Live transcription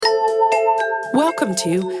Welcome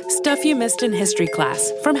to Stuff You Missed in History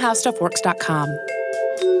Class from HowStuffWorks.com.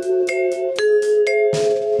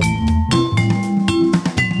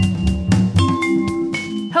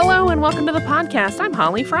 Hello and welcome to the podcast. I'm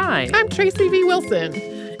Holly Fry. I'm Tracy V. Wilson.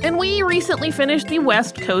 And we recently finished the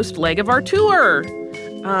West Coast leg of our tour.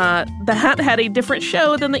 That had a different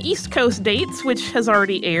show than the East Coast dates, which has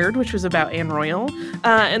already aired, which was about Anne Royal.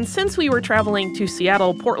 And since we were traveling to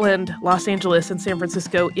Seattle, Portland, Los Angeles, and San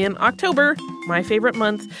Francisco in October, my favorite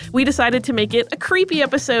month, we decided to make it a creepy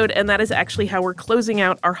episode, and that is actually how we're closing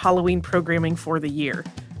out our Halloween programming for the year.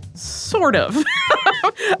 Sort of.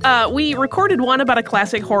 We recorded one about a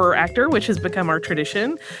classic horror actor, which has become our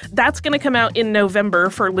tradition. That's going to come out in November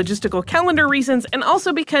for logistical calendar reasons, and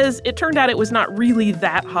also because it turned out it was not really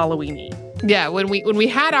that Halloween-y. Yeah, when we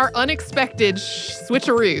had our unexpected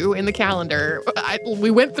switcheroo in the calendar,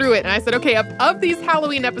 we went through it, and I said, okay, of these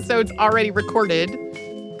Halloween episodes already recorded,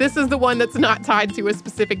 this is the one that's not tied to a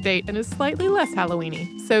specific date and is slightly less Halloween-y.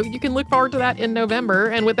 So you can look forward to that in November,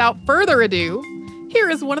 and without further ado, here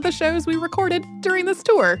is one of the shows we recorded during this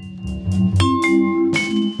tour.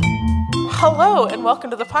 Hello, and welcome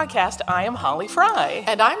to the podcast. I am Holly Fry.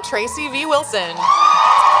 And I'm Tracy V. Wilson.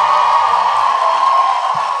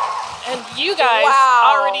 And you guys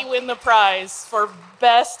already win the prize for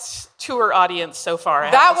best tour audience so far.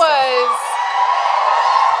 That was,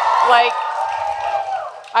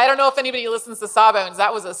 I don't know if anybody listens to Sawbones.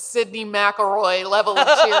 That was a Sidney McElroy level of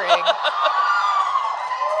cheering.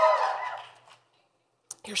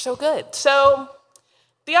 You're so good. So,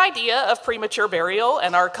 the idea of premature burial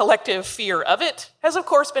and our collective fear of it has, of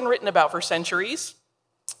course, been written about for centuries.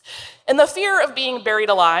 And the fear of being buried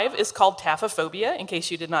alive is called taphophobia, in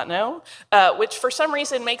case you did not know, which for some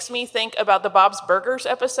reason makes me think about the Bob's Burgers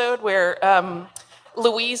episode where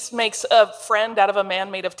Louise makes a friend out of a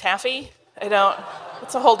man made of taffy. It's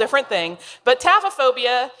a whole different thing. But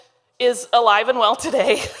taphophobia is alive and well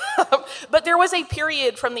today. But there was a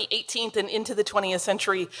period from the 18th and into the 20th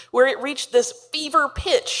century where it reached this fever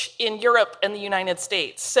pitch in Europe and the United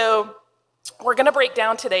States. So we're going to break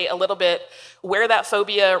down today a little bit where that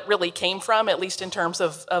phobia really came from, at least in terms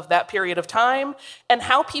of that period of time, and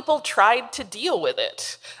how people tried to deal with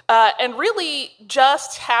it. And really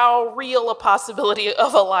just how real a possibility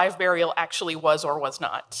of a live burial actually was or was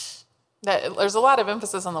not. There's a lot of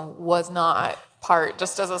emphasis on the was not part,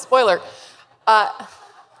 just as a spoiler.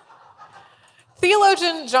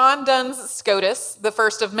 Theologian John Duns Scotus, the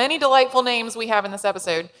first of many delightful names we have in this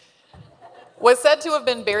episode, was said to have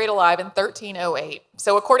been buried alive in 1308.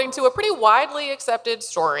 So according to a pretty widely accepted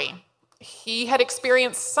story, he had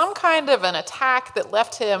experienced some kind of an attack that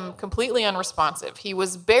left him completely unresponsive. He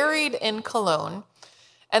was buried in Cologne.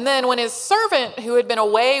 And then when his servant, who had been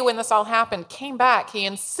away when this all happened, came back, he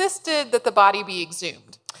insisted that the body be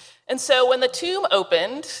exhumed. And so when the tomb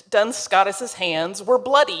opened, Duns Scotus's hands were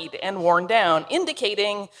bloodied and worn down,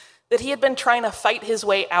 indicating that he had been trying to fight his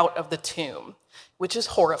way out of the tomb, which is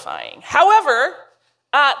horrifying. However,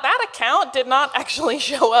 that account did not actually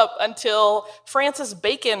show up until Francis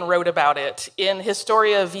Bacon wrote about it in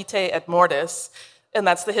Historia Vitae et Mortis, and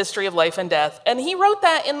that's the history of life and death. And he wrote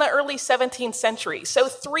that in the early 17th century, so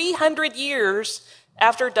 300 years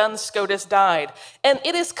after Duns Scotus died. And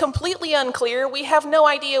it is completely unclear. We have no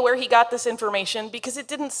idea where he got this information because it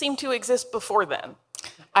didn't seem to exist before then.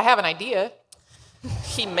 I have an idea.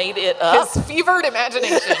 He made it up. His fevered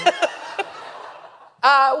imagination.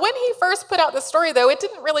 When he first put out this story, though, it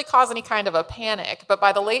didn't really cause any kind of a panic. But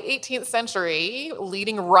by the late 18th century,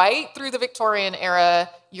 leading right through the Victorian era,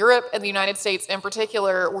 Europe and the United States in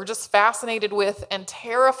particular were just fascinated with and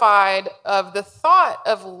terrified of the thought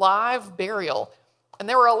of live burial. And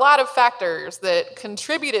there were a lot of factors that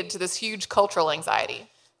contributed to this huge cultural anxiety.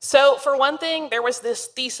 So, for one thing, there was this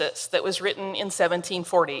thesis that was written in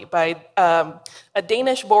 1740 by a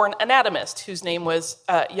Danish-born anatomist whose name was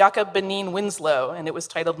Jacob Benin Winslow, and it was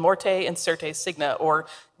titled Morte Incerte Signa, or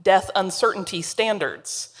Death Uncertainty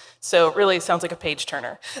Standards. So, it really sounds like a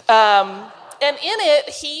page-turner. And in it,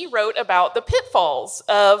 he wrote about the pitfalls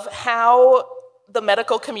of how the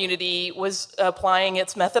medical community was applying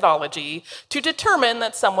its methodology to determine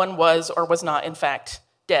that someone was or was not, in fact,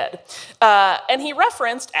 dead. And he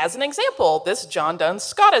referenced, as an example, this John Duns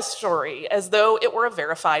Scotus story, as though it were a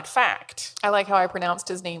verified fact. I like how I pronounced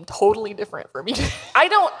his name totally different from you.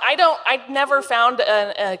 I've never found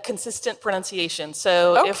a consistent pronunciation.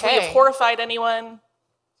 So if we have horrified anyone,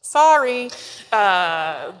 sorry.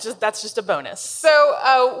 That's just a bonus.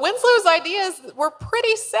 So Winslow's ideas were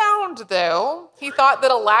pretty sound, though. He thought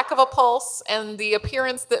that a lack of a pulse and the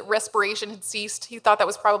appearance that respiration had ceased, he thought that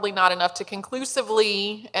was probably not enough to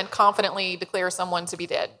conclusively and confidently declare someone to be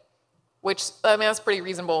dead. which, I mean, that's a pretty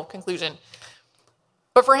reasonable conclusion.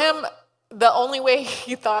 But for him, the only way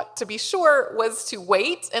he thought to be sure was to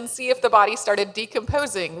wait and see if the body started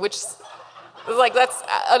decomposing, which is like, that's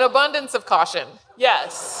an abundance of caution.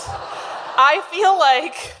 Yes. I feel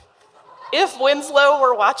like if Winslow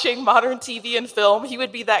were watching modern TV and film, he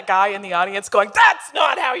would be that guy in the audience going, that's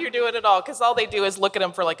not how you do it at all, because all they do is look at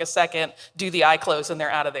him for like a second, do the eye close, and they're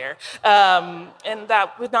out of there. And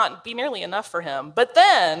that would not be nearly enough for him. But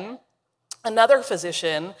then another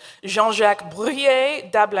physician, Jean-Jacques Bruyère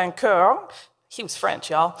d'Ablancourt, he was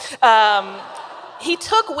French, y'all, he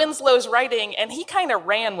took Winslow's writing and he kind of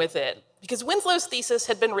ran with it, because Winslow's thesis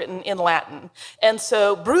had been written in Latin. And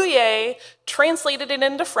so Bruyère translated it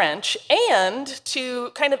into French, and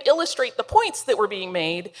to kind of illustrate the points that were being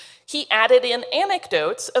made, he added in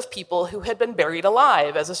anecdotes of people who had been buried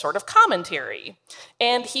alive as a sort of commentary.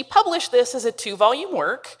 And he published this as a 2-volume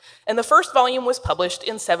work, and the first volume was published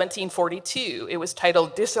in 1742. It was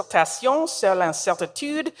titled Dissertation sur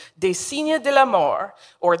l'incertitude des signes de la mort,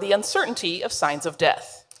 or the uncertainty of signs of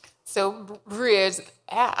death. So Bruyère's,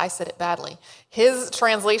 I said it badly, his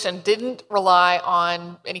translation didn't rely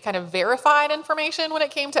on any kind of verified information when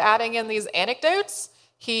it came to adding in these anecdotes.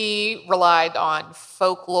 He relied on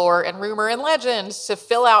folklore and rumor and legend to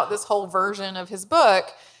fill out this whole version of his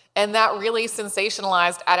book. And that really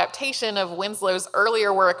sensationalized adaptation of Winslow's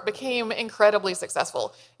earlier work became incredibly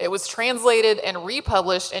successful. It was translated and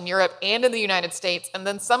republished in Europe and in the United States. And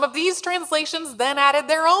then some of these translations then added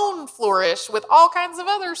their own flourish with all kinds of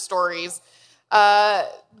other stories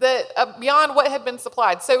beyond what had been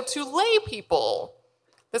supplied. So to lay people,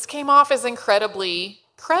 this came off as incredibly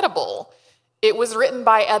credible. It was written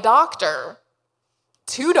by a doctor,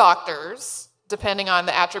 2 doctors, depending on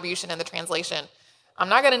the attribution and the translation. I'm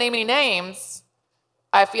not going to name any names.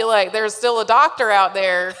 I feel like there's still a doctor out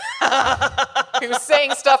there who's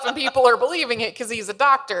saying stuff and people are believing it because he's a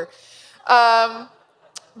doctor.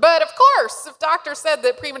 But of course, if doctor said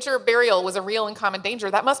that premature burial was a real and common danger,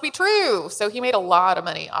 that must be true. So he made a lot of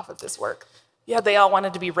money off of this work. Yeah, they all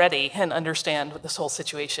wanted to be ready and understand this whole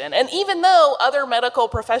situation. And even though other medical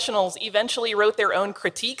professionals eventually wrote their own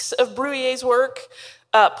critiques of Bruyère's work,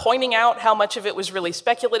 pointing out how much of it was really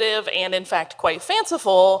speculative and, in fact, quite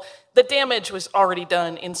fanciful, the damage was already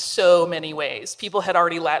done in so many ways. People had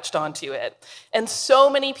already latched onto it. And so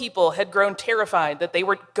many people had grown terrified that they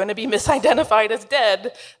were going to be misidentified as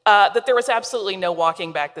dead, that there was absolutely no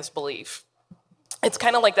walking back this belief. It's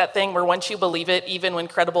kind of like that thing where once you believe it, even when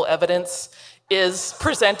credible evidence is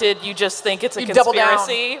presented, you just think it's a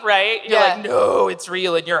conspiracy, right? You're like, no, it's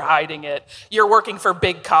real, and you're hiding it. You're working for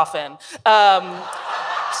Big Coffin.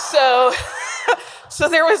 So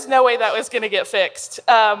there was no way that was going to get fixed.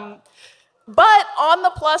 But on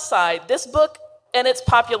the plus side, this book and its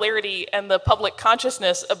popularity and the public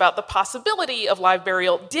consciousness about the possibility of live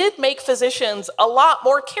burial did make physicians a lot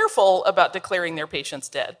more careful about declaring their patients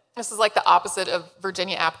dead. This is like the opposite of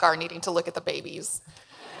Virginia Apgar needing to look at the babies.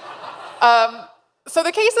 So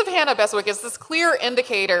the case of Hannah Beswick is this clear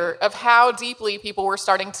indicator of how deeply people were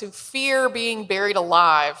starting to fear being buried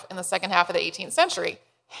alive in the second half of the 18th century.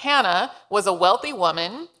 Hannah was a wealthy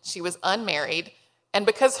woman. She was unmarried. And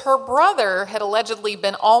because her brother had allegedly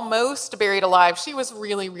been almost buried alive, she was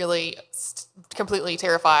really, really completely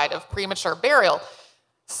terrified of premature burial.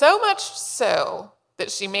 So much so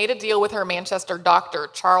that she made a deal with her Manchester doctor,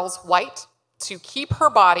 Charles White, to keep her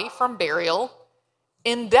body from burial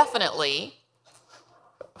indefinitely.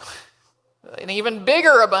 An even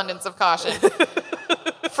bigger abundance of caution.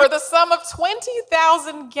 For the sum of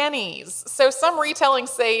 20,000 guineas. So some retellings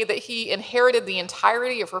say that he inherited the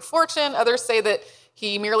entirety of her fortune. Others say that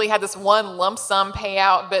he merely had this one lump sum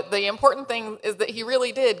payout. But the important thing is that he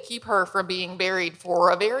really did keep her from being buried for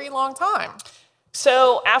a very long time.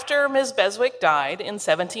 So after Ms. Beswick died in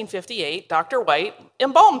 1758, Dr. White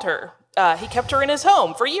embalmed her. He kept her in his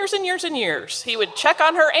home for years and years and years. He would check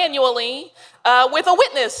on her annually with a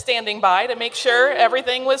witness standing by to make sure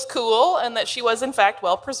everything was cool and that she was, in fact,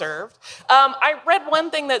 well preserved. I read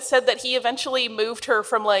one thing that said that he eventually moved her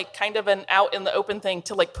from like kind of an out in the open thing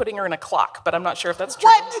to like putting her in a clock, but I'm not sure if that's true.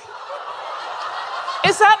 What?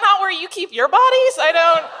 Is that not where you keep your bodies?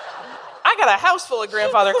 I got a house full of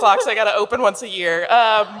grandfather clocks I got to open once a year.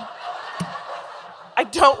 I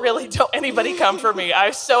don't anybody come for me.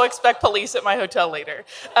 I so expect police at my hotel later.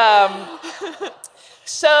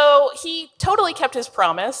 So he totally kept his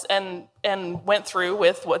promise and went through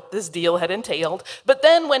with what this deal had entailed. But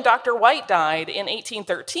then when Dr. White died in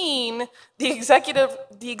 1813, the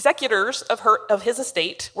executors of his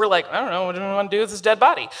estate were like, I don't know, what do we want to do with this dead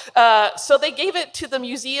body? So they gave it to the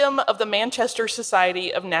Museum of the Manchester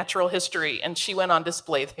Society of Natural History, and she went on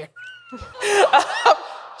display there.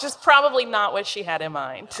 Just probably not what she had in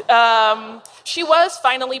mind. She was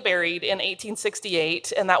finally buried in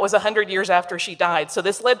 1868, and that was 100 years after she died. So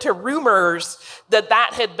this led to rumors that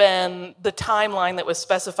that had been the timeline that was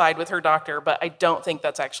specified with her doctor, but I don't think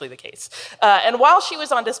that's actually the case. And while she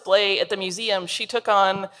was on display at the museum, she took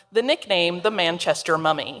on the nickname the Manchester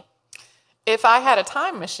Mummy. If I had a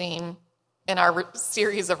time machine in our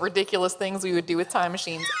series of ridiculous things we would do with time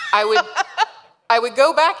machines, I would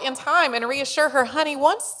go back in time and reassure her, honey,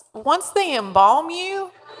 once they embalm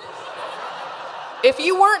you, if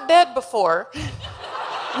you weren't dead before,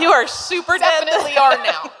 you are super dead. Definitely are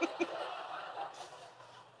now.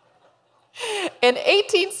 In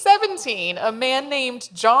 1817, a man named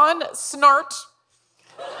John Snart,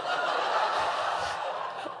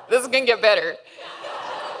 this is going to get better,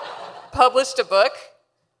 published a book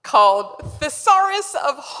called Thesaurus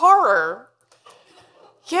of Horror.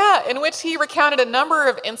 Yeah, in which he recounted a number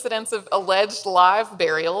of incidents of alleged live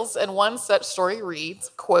burials, and one such story reads,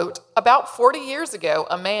 quote, about 40 years ago,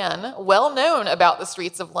 a man well known about the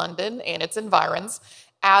streets of London and its environs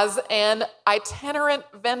as an itinerant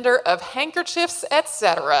vendor of handkerchiefs,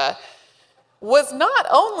 etc., was not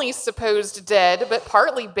only supposed dead, but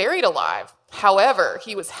partly buried alive. However,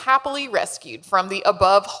 he was happily rescued from the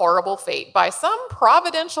above horrible fate by some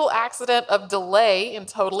providential accident of delay in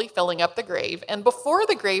totally filling up the grave, and before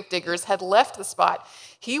the grave diggers had left the spot,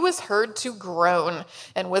 he was heard to groan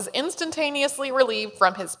and was instantaneously relieved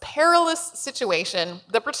from his perilous situation.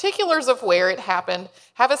 The particulars of where it happened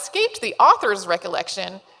have escaped the author's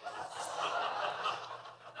recollection,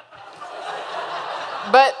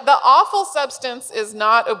 but the awful substance is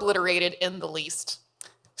not obliterated in the least.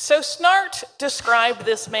 So Snart described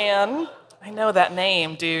this man, I know that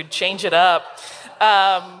name, dude, change it up,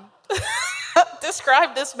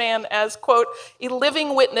 described this man as, quote, a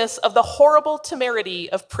living witness of the horrible temerity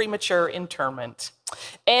of premature interment.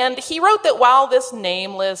 And he wrote that while this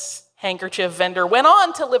nameless handkerchief vendor went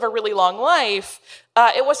on to live a really long life,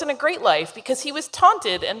 it wasn't a great life because he was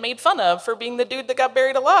taunted and made fun of for being the dude that got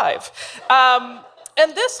buried alive.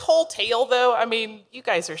 And this whole tale, though, I mean, you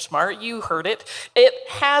guys are smart. You heard it. It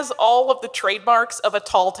has all of the trademarks of a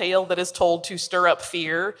tall tale that is told to stir up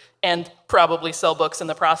fear and probably sell books in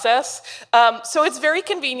the process. So it's very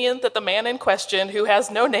convenient that the man in question, who has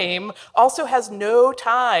no name, also has no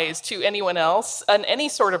ties to anyone else on any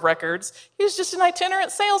sort of records. He was just an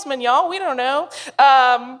itinerant salesman, y'all. We don't know.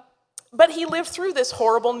 But he lived through this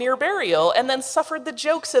horrible near burial and then suffered the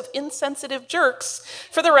jokes of insensitive jerks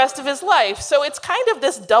for the rest of his life. So it's kind of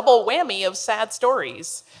this double whammy of sad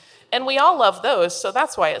stories. And we all love those, so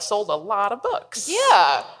that's why it sold a lot of books.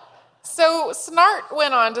 Yeah. So Snart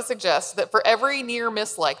went on to suggest that for every near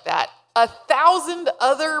miss like that, 1,000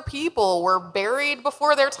 other people were buried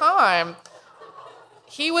before their time.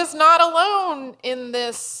 He was not alone in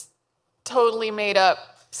this totally made up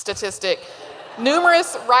statistic.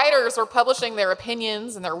 Numerous writers were publishing their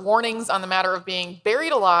opinions and their warnings on the matter of being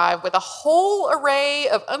buried alive with a whole array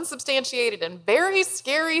of unsubstantiated and very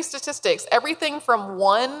scary statistics, everything from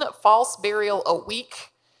 1 false burial a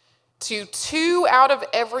week to 2 out of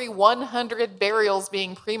every 100 burials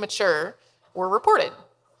being premature were reported.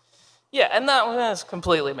 Yeah, and that was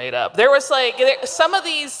completely made up. There was some of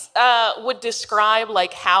these would describe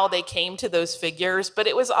like how they came to those figures, but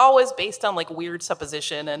it was always based on like weird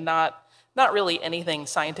supposition and not really anything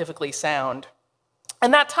scientifically sound.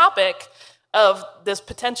 And that topic of this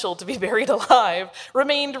potential to be buried alive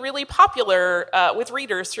remained really popular with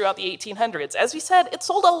readers throughout the 1800s. As we said, it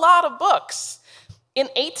sold a lot of books. In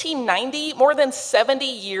 1890, more than 70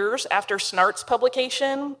 years after Snart's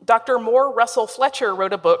publication, Dr. Moore Russell Fletcher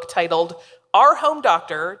wrote a book titled Our Home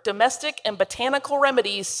Doctor, Domestic and Botanical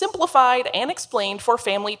Remedies Simplified and Explained for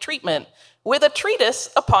Family Treatment, with a treatise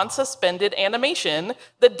upon suspended animation,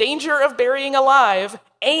 the danger of burying alive,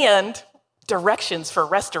 and directions for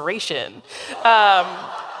restoration,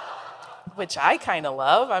 which I kind of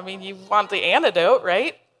love. I mean, you want the antidote,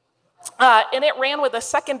 right? And it ran with a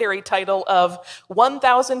secondary title of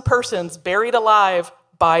 1,000 Persons Buried Alive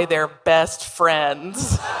by Their Best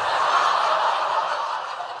Friends.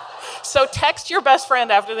 So text your best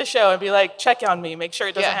friend after the show and be like, check on me, make sure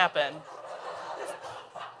it doesn't happen.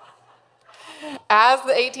 As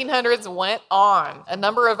the 1800s went on, a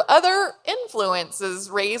number of other influences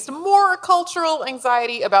raised more cultural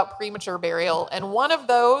anxiety about premature burial, and one of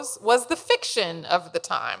those was the fiction of the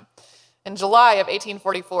time. In July of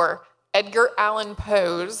 1844, Edgar Allan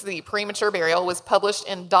Poe's The Premature Burial was published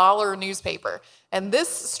in Dollar newspaper. And this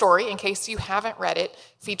story, in case you haven't read it,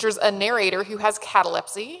 features a narrator who has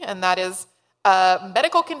catalepsy, and that is a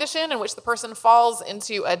medical condition in which the person falls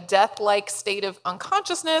into a death-like state of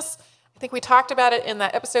unconsciousness think we talked about it in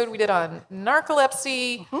that episode we did on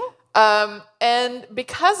narcolepsy. And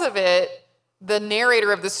because of it, the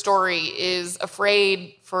narrator of the story is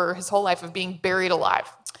afraid for his whole life of being buried alive.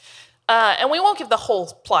 And we won't give the whole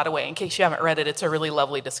plot away in case you haven't read it. It's a really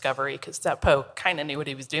lovely discovery because that Poe kind of knew what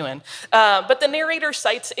he was doing. But the narrator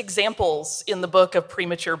cites examples in the book of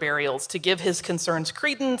premature burials to give his concerns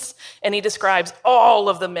credence, and he describes all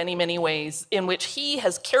of the many, many ways in which he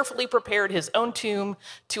has carefully prepared his own tomb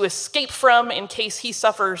to escape from in case he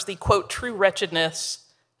suffers the, quote, true wretchedness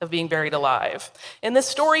of being buried alive. And this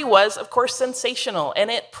story was, of course, sensational, and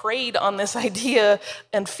it preyed on this idea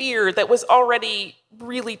and fear that was already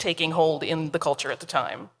really taking hold in the culture at the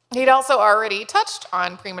time. He'd also already touched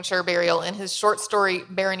on premature burial in his short story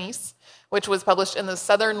Berenice, which was published in the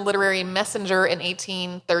Southern Literary Messenger in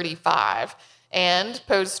 1835. And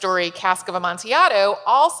Poe's story Cask of Amontillado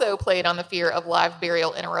also played on the fear of live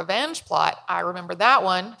burial in a revenge plot. I remember that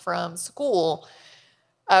one from school.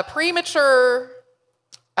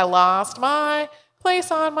 I lost my place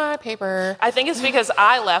on my paper. I think it's because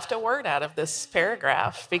I left a word out of this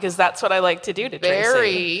paragraph because that's what I like to do to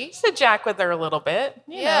Tracy. Just to jack with her a little bit,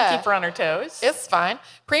 you know, keep her on her toes. It's fine.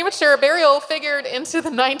 Premature burial figured into the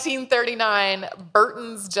 1939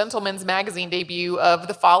 Burton's Gentleman's Magazine debut of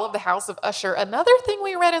The Fall of the House of Usher. Another thing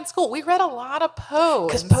we read in school. We read a lot of Poe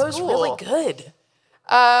because Poe's really good.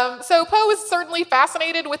 So Poe is certainly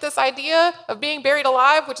fascinated with this idea of being buried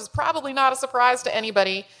alive, which is probably not a surprise to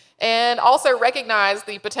anybody, and also recognized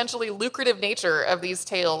the potentially lucrative nature of these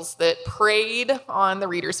tales that preyed on the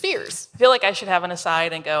reader's fears. I feel like I should have an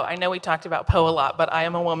aside and go, I know we talked about Poe a lot, but I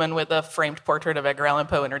am a woman with a framed portrait of Edgar Allan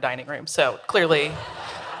Poe in her dining room, so clearly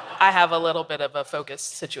I have a little bit of a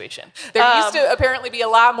focused situation. There used to apparently be a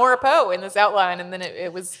lot more Poe in this outline, and then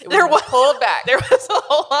it was pulled back. There was a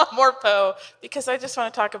whole lot more Poe because I just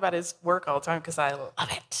want to talk about his work all the time because I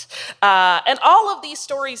love it. And all of these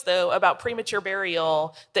stories, though, about premature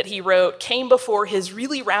burial that he wrote came before his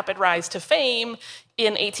really rapid rise to fame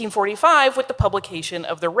in 1845 with the publication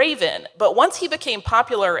of The Raven. But once he became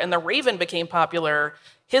popular and The Raven became popular,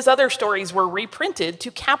 his other stories were reprinted to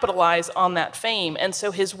capitalize on that fame, and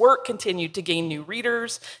so his work continued to gain new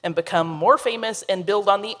readers and become more famous and build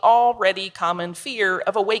on the already common fear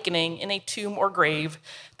of awakening in a tomb or grave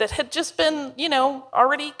that had just been,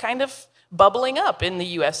 already kind of bubbling up in the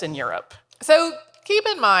US and Europe. So keep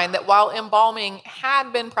in mind that while embalming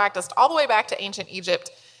had been practiced all the way back to ancient Egypt,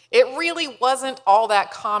 it really wasn't all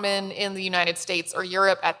that common in the United States or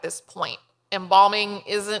Europe at this point. Embalming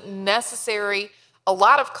isn't necessary. A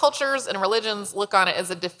lot of cultures and religions look on it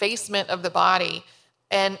as a defacement of the body,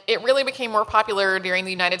 and it really became more popular during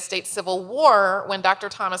the United States Civil War when Dr.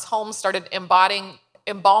 Thomas Holmes started embalming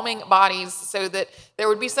bodies so that there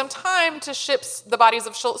would be some time to ship the bodies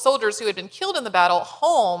of soldiers who had been killed in the battle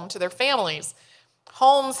home to their families.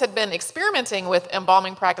 Holmes had been experimenting with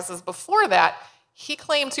embalming practices before that. He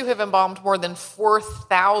claimed to have embalmed more than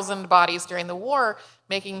 4,000 bodies during the war,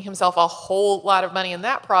 making himself a whole lot of money in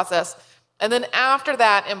that process. And then after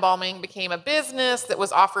that, embalming became a business that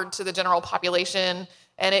was offered to the general population,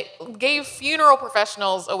 and it gave funeral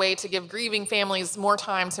professionals a way to give grieving families more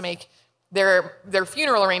time to make their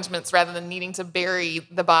funeral arrangements rather than needing to bury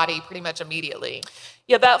the body pretty much immediately.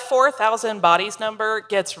 Yeah, that 4,000 bodies number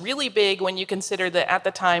gets really big when you consider that at the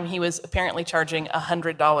time he was apparently charging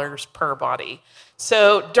 $100 per body.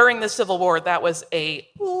 So during the Civil War, that was a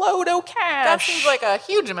load of cash. That seems like a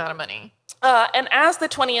huge amount of money. And as the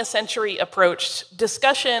 20th century approached,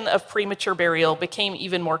 discussion of premature burial became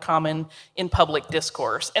even more common in public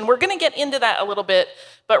discourse. And we're going to get into that a little bit,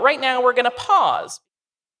 but right now we're going to pause.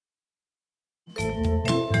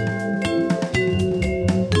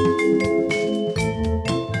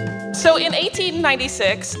 So in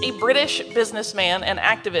 1896, a British businessman and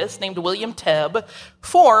activist named William Tebb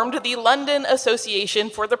formed the London Association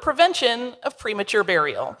for the Prevention of Premature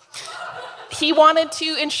Burial. He wanted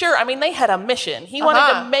to ensure, they had a mission. He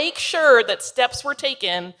wanted to make sure that steps were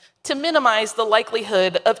taken to minimize the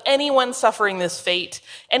likelihood of anyone suffering this fate.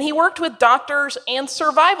 And he worked with doctors and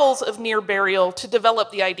survivals of near burial to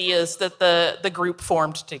develop the ideas that the group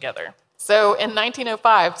formed together. So in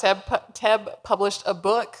 1905, Tebb published a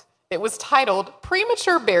book. It was titled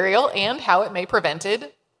Premature Burial and How It May be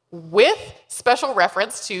Prevented, with special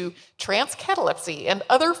reference to trans-catalepsy and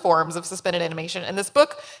other forms of suspended animation. And this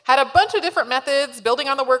book had a bunch of different methods, building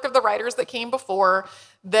on the work of the writers that came before,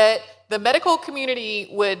 that the medical community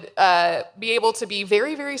would be able to be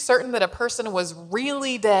very, very certain that a person was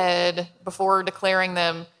really dead before declaring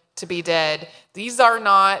them to be dead. These are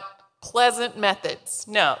not pleasant methods.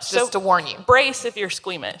 No. Just to warn you. Brace if you're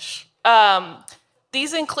squeamish.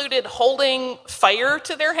 These included holding fire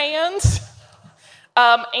to their hands,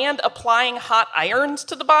 and applying hot irons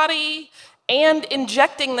to the body, and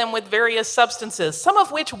injecting them with various substances, some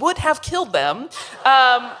of which would have killed them.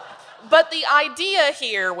 But the idea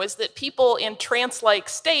here was that people in trance-like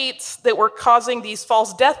states that were causing these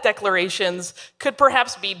false death declarations could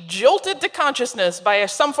perhaps be jolted to consciousness by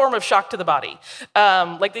some form of shock to the body.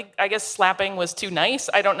 I guess slapping was too nice.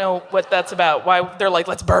 I don't know what that's about, why they're like,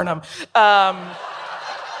 let's burn them.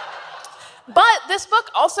 But this book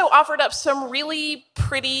also offered up some really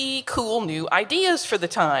pretty cool new ideas for the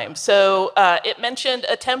time. So it mentioned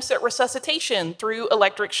attempts at resuscitation through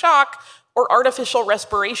electric shock or artificial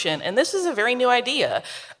respiration, and this is a very new idea.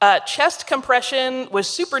 Chest compression was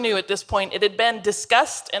super new at this point. It had been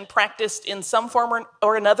discussed and practiced in some form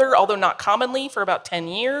or another, although not commonly, for about 10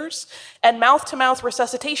 years. And mouth-to-mouth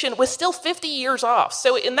resuscitation was still 50 years off.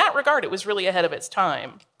 So in that regard, it was really ahead of its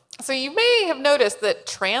time. So you may have noticed that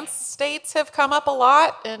trance states have come up a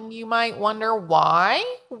lot, and you might wonder why.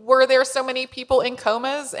 Were there so many people in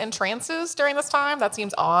comas and trances during this time? That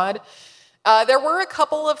seems odd. There were a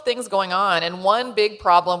couple of things going on, and one big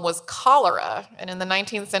problem was cholera. And in the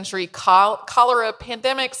 19th century, cholera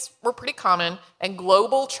pandemics were pretty common, and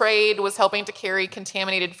global trade was helping to carry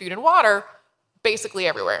contaminated food and water basically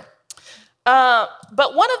everywhere.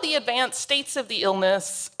 But one of the advanced states of the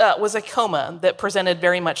illness was a coma that presented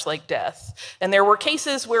very much like death. And there were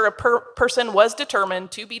cases where a person was determined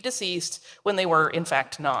to be deceased when they were, in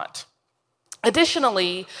fact, not.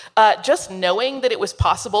 Additionally, just knowing that it was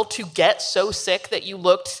possible to get so sick that you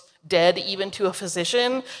looked dead even to a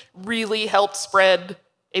physician really helped spread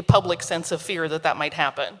a public sense of fear that that might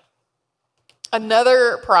happen.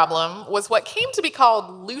 Another problem was what came to be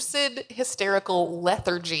called lucid hysterical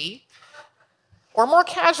lethargy, or more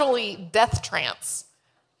casually, death trance.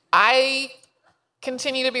 I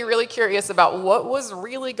continue to be really curious about what was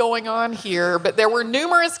really going on here, but there were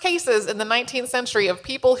numerous cases in the 19th century of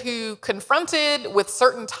people who, confronted with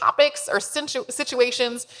certain topics or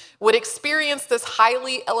situations, would experience this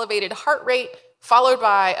highly elevated heart rate followed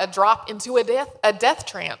by a drop into a death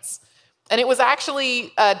trance. And it was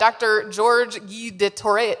actually Dr. Georges Guy de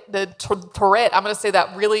Tourette. I'm going to say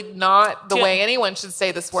that really not the way anyone should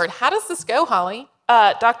say this word. How does this go, Holly?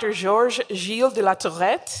 Dr. Georges Gilles de la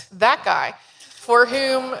Tourette. That guy, for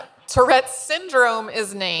whom Tourette's syndrome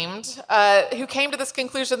is named, who came to this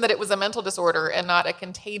conclusion that it was a mental disorder and not a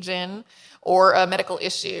contagion or a medical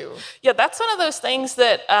issue. Yeah, that's one of those things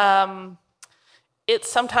that it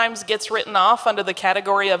sometimes gets written off under the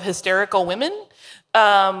category of hysterical women.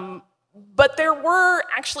 But there were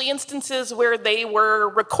actually instances where they were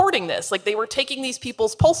recording this, like they were taking these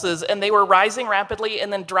people's pulses and they were rising rapidly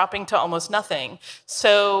and then dropping to almost nothing.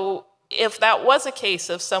 So if that was a case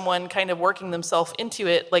of someone kind of working themselves into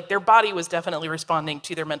it, like their body was definitely responding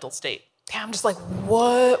to their mental state. Yeah, I'm just like,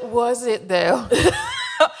 what was it though?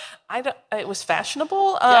 It was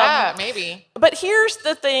fashionable. Yeah, maybe. But here's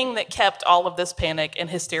the thing that kept all of this panic and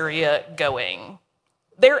hysteria going.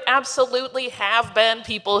 There absolutely have been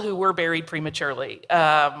people who were buried prematurely,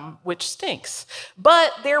 which stinks.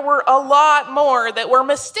 But there were a lot more that were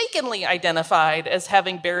mistakenly identified as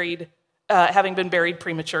having been buried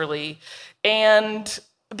prematurely. And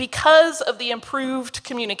because of the improved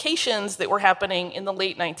communications that were happening in the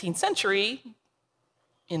late 19th century,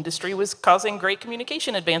 industry was causing great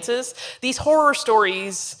communication advances, these horror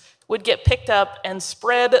stories would get picked up and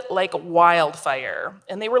spread like wildfire.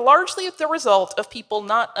 And they were largely the result of people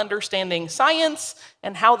not understanding science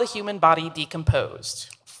and how the human body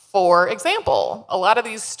decomposed. For example, a lot of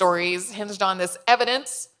these stories hinged on this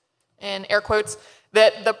evidence, in air quotes,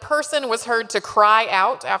 that the person was heard to cry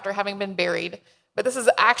out after having been buried. But this is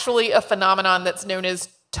actually a phenomenon that's known as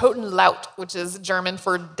Totenlaut, which is German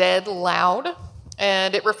for dead loud.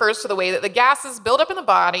 And it refers to the way that the gases build up in the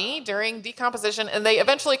body during decomposition, and they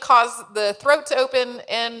eventually cause the throat to open,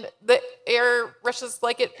 and the air rushes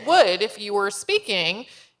like it would if you were speaking.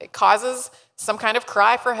 It causes some kind of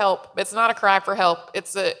cry for help. It's not a cry for help.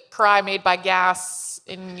 It's a cry made by gas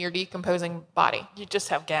in your decomposing body. You just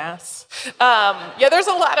have gas. Yeah, there's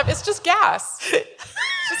a lot of, it's just gas.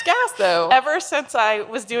 It's just gas, though. Ever since I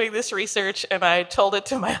was doing this research and I told it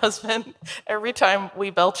to my husband, every time we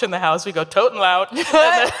belch in the house, we go toten loud.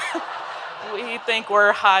 We think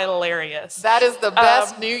we're hilarious. That is the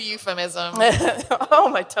best new euphemism. Oh,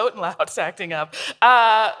 my toten loud's acting up.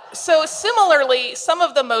 So similarly, some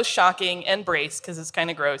of the most shocking and brace, because it's kind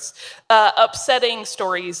of gross, upsetting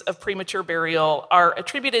stories of premature burial are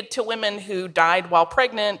attributed to women who died while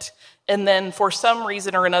pregnant and then for some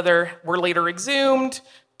reason or another were later exhumed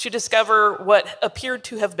to discover what appeared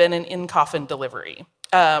to have been an in-coffin delivery.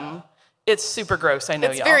 It's super gross, I know,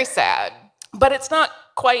 It's y'all. very sad. But it's not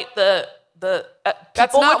quite the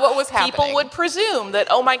That's not what was happening. People would presume that,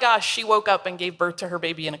 oh my gosh, she woke up and gave birth to her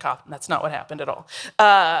baby in a coffin. That's not what happened at all.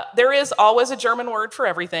 There is always a German word for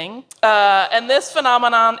everything. And this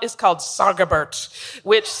phenomenon is called Sargeburt,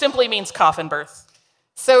 which simply means coffin birth.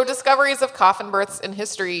 So discoveries of coffin births in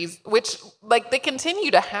histories, which they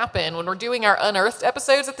continue to happen when we're doing our unearthed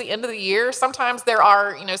episodes at the end of the year. Sometimes there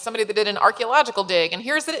are, somebody that did an archaeological dig, and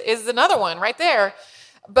here's another one right there.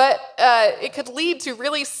 But it could lead to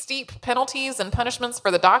really steep penalties and punishments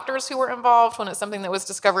for the doctors who were involved when it's something that was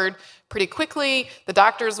discovered pretty quickly. The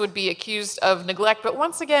doctors would be accused of neglect. But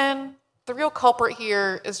once again, the real culprit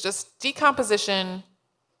here is just decomposition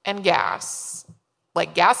and gas.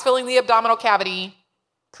 Like gas filling the abdominal cavity,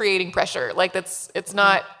 creating pressure. It's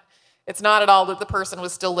not at all that the person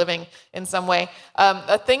was still living in some way.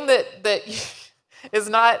 A thing that is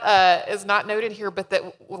not noted here, but that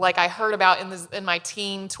I heard about in my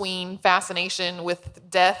tween fascination with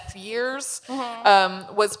death years,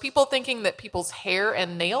 was people thinking that people's hair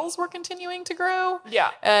and nails were continuing to grow.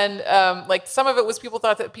 Yeah. And some of it was people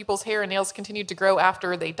thought that people's hair and nails continued to grow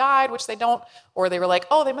after they died, which they don't, or they were like,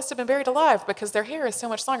 oh, they must have been buried alive because their hair is so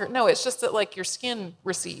much longer. No, it's just that your skin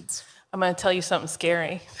recedes. I'm going to tell you something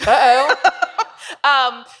scary. Uh-oh.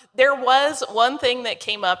 There was one thing that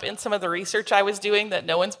came up in some of the research I was doing that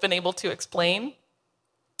no one's been able to explain,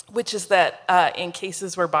 which is that in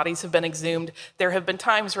cases where bodies have been exhumed, there have been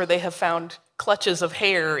times where they have found clutches of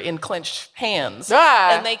hair in clenched hands,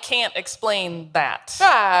 and they can't explain that.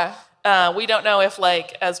 We don't know if,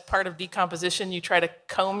 as part of decomposition, you try to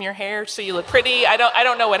comb your hair so you look pretty. I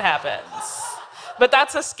don't know what happens. But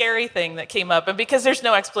that's a scary thing that came up. And because there's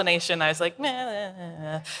no explanation, I was like,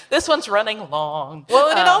 nah, this one's running long. Well,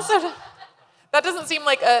 and it also, that doesn't seem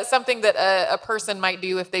like something that a person might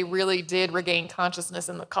do if they really did regain consciousness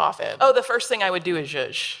in the coffin. Oh, the first thing I would do is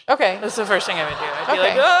zhuzh. Okay. That's the first thing I would do. I'd be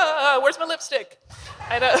like, where's my lipstick?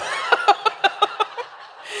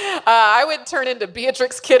 I would turn into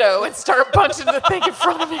Beatrix Kiddo and start punching the thing in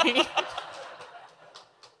front of me.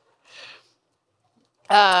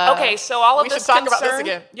 Okay, so all of this should talk concern, about this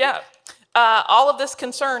again. Yeah. All of this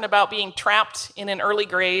concern about being trapped in an early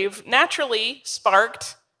grave naturally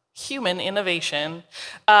sparked human innovation.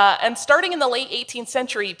 And starting in the late 18th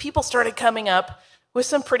century, people started coming up with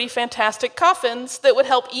some pretty fantastic coffins that would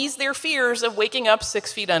help ease their fears of waking up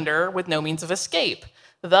 6 feet under with no means of escape.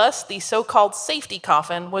 Thus, the so-called safety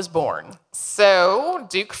coffin was born. So,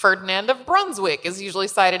 Duke Ferdinand of Brunswick is usually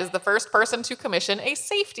cited as the first person to commission a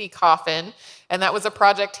safety coffin, and that was a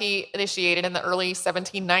project he initiated in the early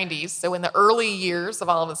 1790s, so in the early years of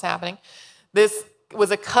all of this happening. This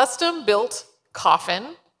was a custom-built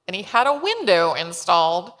coffin, and he had a window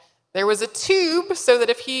installed. There was a tube so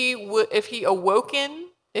that if he awoke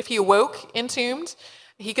entombed,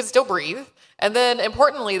 he could still breathe. And then,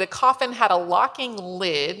 importantly, the coffin had a locking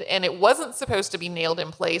lid, and it wasn't supposed to be nailed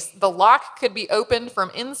in place. The lock could be opened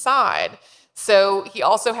from inside. So he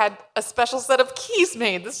also had a special set of keys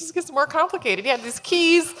made. This just gets more complicated. He had these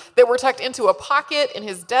keys that were tucked into a pocket in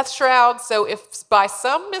his death shroud. So if by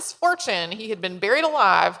some misfortune he had been buried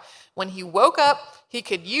alive, when he woke up, he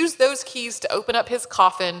could use those keys to open up his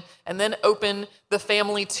coffin and then open the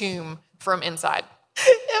family tomb from inside.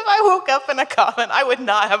 If I woke up in a coffin, I would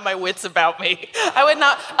not have my wits about me. I would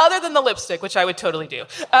not, other than the lipstick, which I would totally do.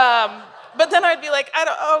 But then I'd be like,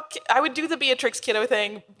 I would do the Beatrix Kiddo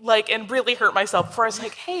thing, and really hurt myself before I was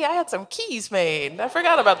like, hey, I had some keys made. I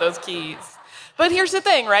forgot about those keys. But here's the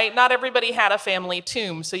thing, right? Not everybody had a family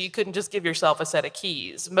tomb, so you couldn't just give yourself a set of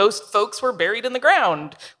keys. Most folks were buried in the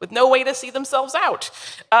ground with no way to see themselves out.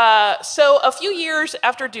 So a few years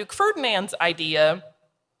after Duke Ferdinand's idea,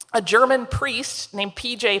 a German priest named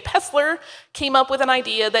P.J. Pessler came up with an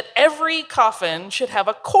idea that every coffin should have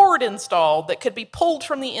a cord installed that could be pulled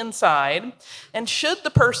from the inside, and should the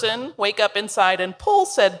person wake up inside and pull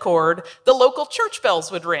said cord, the local church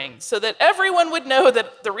bells would ring, so that everyone would know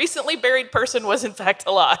that the recently buried person was in fact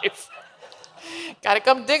alive. Gotta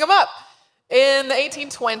come dig them up. In the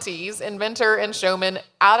 1820s, inventor and showman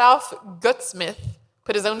Adolf Gutsmith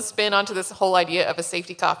put his own spin onto this whole idea of a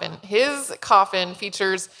safety coffin. His coffin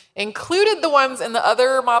features included the ones in the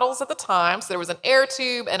other models at the time, so there was an air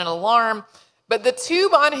tube and an alarm, but the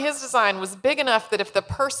tube on his design was big enough that if the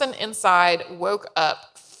person inside woke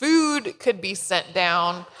up, food could be sent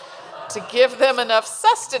down to give them enough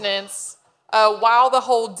sustenance while the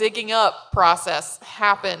whole digging up process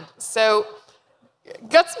happened. So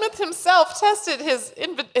Gutsmith himself tested his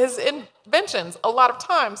inventions a lot of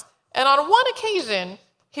times, and on one occasion,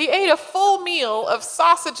 he ate a full meal of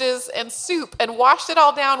sausages and soup and washed it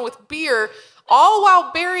all down with beer all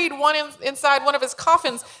while buried inside one of his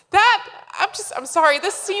coffins. I'm sorry,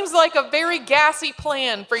 this seems like a very gassy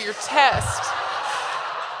plan for your test.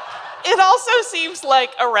 It also seems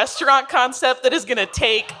like a restaurant concept that is going to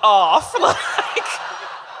take off.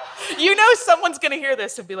 Someone's going to hear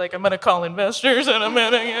this and be like, I'm going to call investors and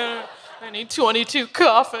I need 22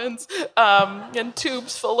 coffins and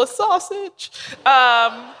tubes full of sausage.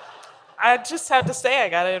 I just have to say, I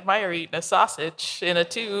got to admire eating a sausage in a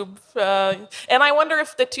tube. And I wonder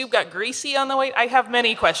if the tube got greasy on the way. I have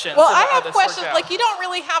many questions. Well, I have questions. You don't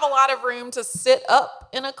really have a lot of room to sit up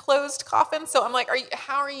in a closed coffin. So I'm like,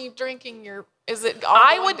 how are you drinking is it all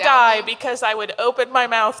I going would down die there? because I would open my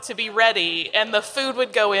mouth to be ready and the food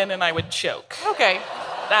would go in and I would choke. Okay.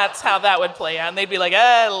 That's how that would play out. And they'd be like,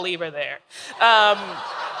 leave her there. I'm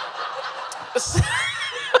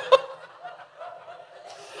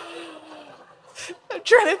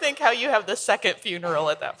trying to think how you have the second funeral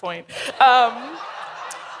at that point. A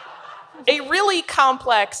really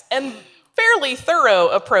complex and fairly thorough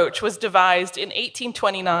approach was devised in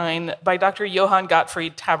 1829 by Dr. Johann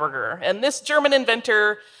Gottfried Taberger. And this German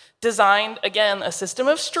inventor designed, again, a system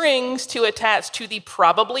of strings to attach to the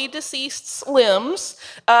probably deceased's limbs,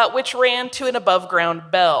 which ran to an above-ground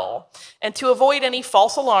bell. And to avoid any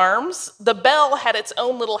false alarms, the bell had its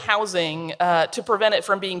own little housing to prevent it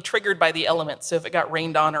from being triggered by the elements. So if it got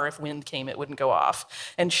rained on or if wind came, it wouldn't go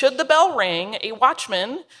off. And should the bell ring, a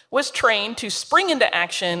watchman was trained to spring into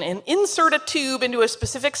action and insert a tube into a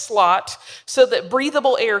specific slot so that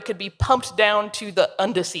breathable air could be pumped down to the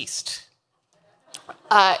undeceased.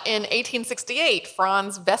 In 1868,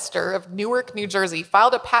 Franz Vester of Newark, New Jersey,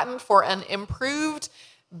 filed a patent for an improved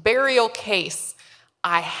burial case.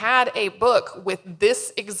 I had a book with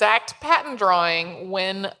this exact patent drawing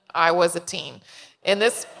when I was a teen. And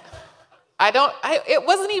it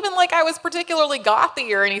wasn't even like I was particularly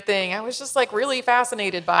gothy or anything. I was just really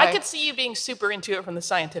fascinated by it. I could see you being super into it from the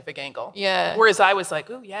scientific angle. Yeah. Whereas I was like,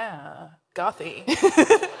 ooh, yeah, gothy.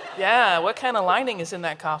 Yeah, what kind of lining is in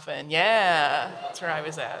that coffin? Yeah, that's where I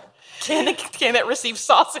was at. Can it receive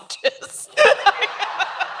sausages?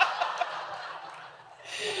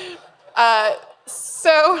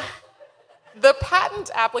 So the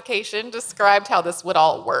patent application described how this would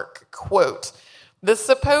all work. Quote, the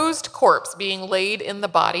supposed corpse being laid in the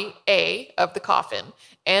body, A, of the coffin,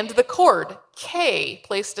 and the cord, K,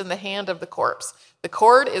 placed in the hand of the corpse. The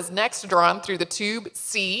cord is next drawn through the tube,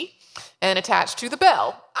 C, and attached to the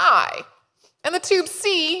bell, I. And the tube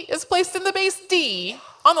C is placed in the base, D,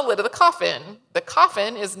 on the lid of the coffin. The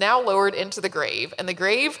coffin is now lowered into the grave, and the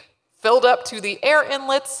grave filled up to the air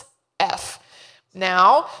inlets, F.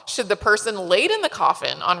 Now, should the person laid in the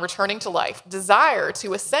coffin on returning to life desire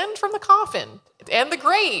to ascend from the coffin and the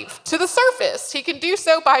grave to the surface, he can do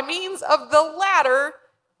so by means of the ladder,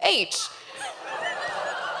 H.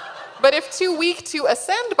 But if too weak to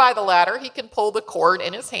ascend by the ladder, he can pull the cord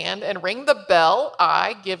in his hand and ring the bell,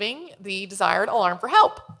 I, giving the desired alarm for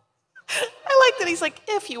help. I like that he's like,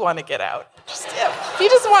 if you want to get out. Just if. If you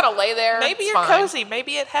just want to lay there, maybe it's you're fine. cozy.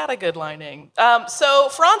 Maybe it had a good lining. So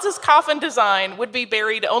Franz's coffin design would be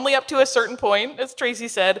buried only up to a certain point, as Tracy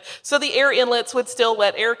said, so the air inlets would still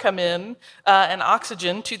let air come in and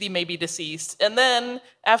oxygen to the maybe deceased. And then,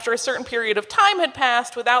 after a certain period of time had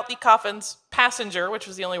passed without the coffin's passenger, which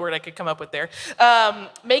was the only word I could come up with there,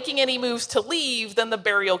 making any moves to leave, then the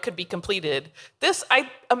burial could be completed. This, I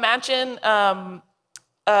imagine,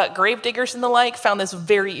 grave diggers and the like found this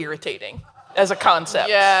very irritating as a concept.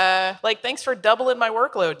 Yeah. Thanks for doubling my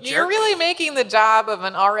workload, jerk. You're really making the job of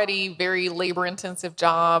an already very labor-intensive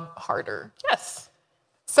job harder. Yes.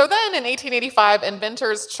 So then, in 1885,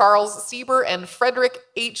 inventors Charles Sieber and Frederick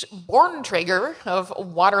H. Borntrager of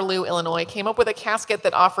Waterloo, Illinois, came up with a casket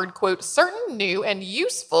that offered, quote, certain new and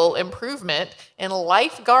useful improvement in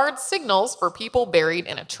lifeguard signals for people buried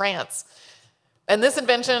in a trance. And this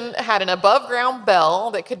invention had an above-ground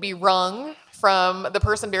bell that could be rung from the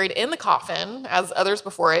person buried in the coffin, as others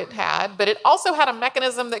before it had, but it also had a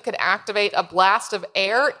mechanism that could activate a blast of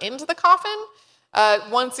air into the coffin,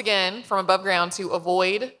 once again, from above ground to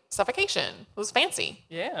avoid suffocation. It was fancy.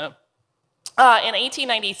 Yeah. In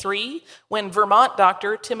 1893, when Vermont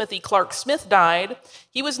doctor Timothy Clark Smith died,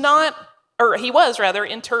 he was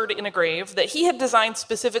interred in a grave that he had designed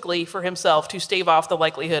specifically for himself to stave off the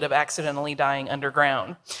likelihood of accidentally dying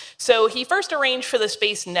underground. So he first arranged for the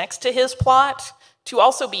space next to his plot to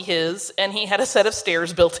also be his, and he had a set of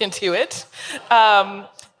stairs built into it.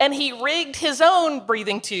 And he rigged his own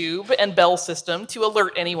breathing tube and bell system to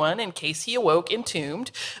alert anyone in case he awoke entombed.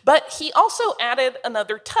 But he also added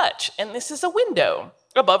another touch, and this is a window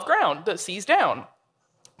above ground that sees down.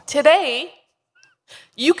 Today,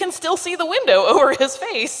 You can still see the window over his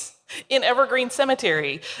face in Evergreen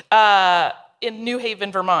Cemetery in New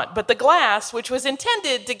Haven, Vermont. But the glass, which was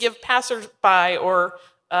intended to give passersby or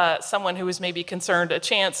someone who was maybe concerned a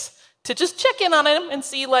chance to just check in on him and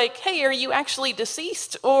see, like, hey, are you actually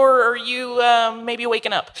deceased or are you maybe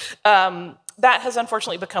waking up? That has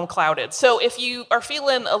unfortunately become clouded. So if you are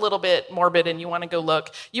feeling a little bit morbid and you want to go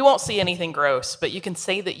look, you won't see anything gross, but you can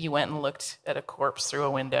say that you went and looked at a corpse through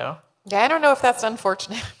a window. Yeah, I don't know if that's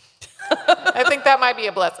unfortunate. I think that might be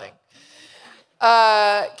a blessing.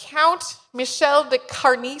 Count Michel de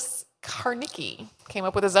Carnicki came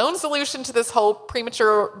up with his own solution to this whole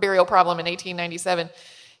premature burial problem in 1897.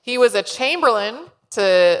 He was a chamberlain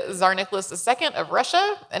to Tsar Nicholas II of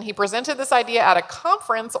Russia, and he presented this idea at a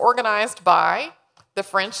conference organized by the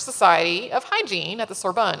French Society of Hygiene at the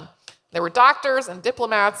Sorbonne. There were doctors and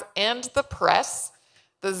diplomats and the press.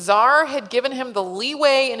 The Tsar had given him the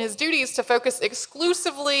leeway in his duties to focus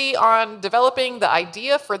exclusively on developing the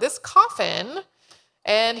idea for this coffin,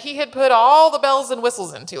 and he had put all the bells and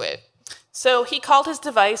whistles into it. So he called his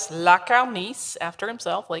device La Carnice, after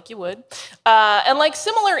himself, like you would. And like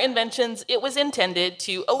similar inventions, it was intended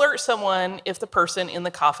to alert someone if the person in the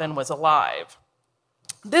coffin was alive.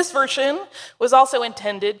 This version was also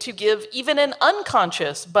intended to give even an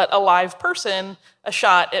unconscious but alive person a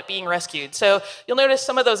shot at being rescued. So you'll notice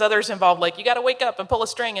some of those others involved, like you got to wake up and pull a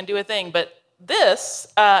string and do a thing, but this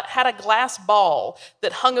had a glass ball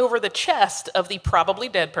that hung over the chest of the probably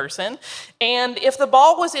dead person, and if the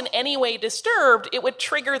ball was in any way disturbed, it would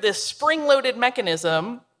trigger this spring-loaded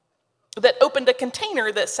mechanism that opened a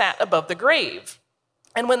container that sat above the grave.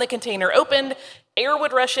 And when the container opened, air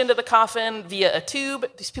would rush into the coffin via a tube.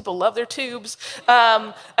 These people love their tubes.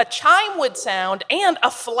 A chime would sound, and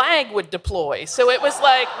a flag would deploy. So it was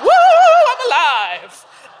like, woo, I'm alive.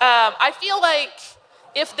 I feel like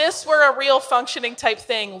if this were a real functioning type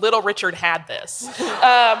thing, Little Richard had this.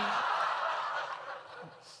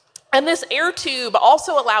 And this air tube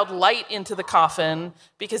also allowed light into the coffin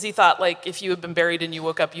because he thought, like, if you had been buried and you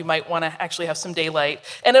woke up, you might want to actually have some daylight.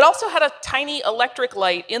 And it also had a tiny electric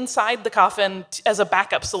light inside the coffin as a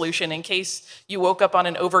backup solution in case you woke up on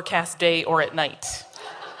an overcast day or at night.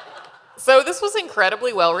 So this was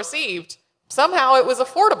incredibly well received. Somehow it was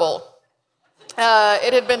affordable.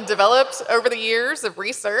 It had been developed over the years of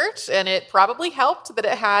research, and it probably helped that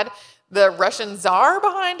it had the Russian Tsar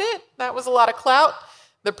behind it. That was a lot of clout.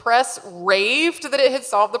 The press raved that it had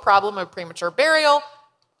solved the problem of premature burial.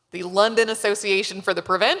 The London Association for the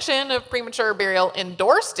Prevention of Premature Burial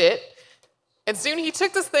endorsed it, and soon he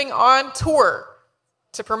took this thing on tour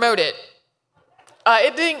to promote it.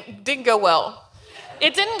 It didn't go well.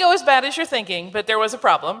 It didn't go as bad as you're thinking, but there was a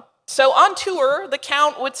problem. So on tour, the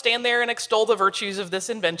Count would stand there and extol the virtues of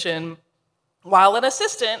this invention, while an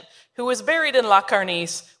assistant who was buried in La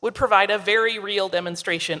Carnice would provide a very real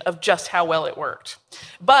demonstration of just how well it worked.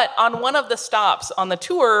 But on one of the stops on the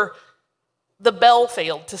tour, the bell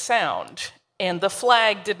failed to sound, and the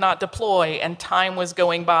flag did not deploy, and time was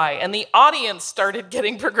going by, and the audience started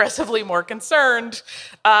getting progressively more concerned,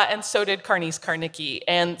 and so did Carnicki.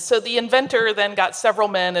 And so the inventor then got several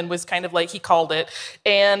men and was kind of like, he called it,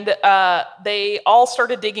 and they all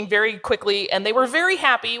started digging very quickly, and they were very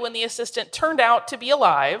happy when the assistant turned out to be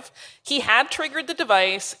alive. He had triggered the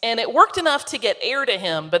device, and it worked enough to get air to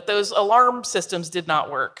him, but those alarm systems did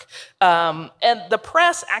not work. And the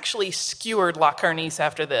press actually skewered La Carnice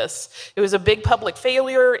after this. It was a big public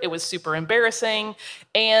failure, it was super embarrassing,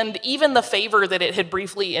 and even the favor that it had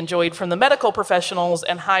briefly enjoyed from the medical professionals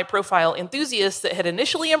and high-profile enthusiasts that had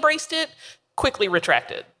initially embraced it quickly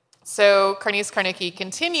retracted. So Carnicki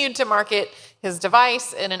continued to market his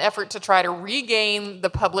device in an effort to try to regain the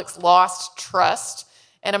public's lost trust,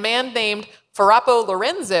 and a man named Ferrapo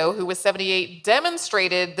Lorenzo, who was 78,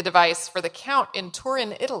 demonstrated the device for the Count in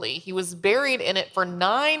Turin, Italy. He was buried in it for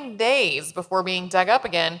 9 days before being dug up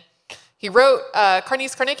again. He wrote,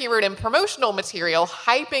 Carnicki wrote in promotional material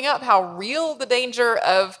hyping up how real the danger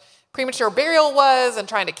of premature burial was and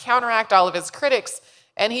trying to counteract all of his critics.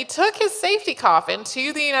 And he took his safety coffin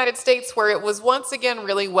to the United States, where it was once again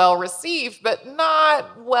really well received, but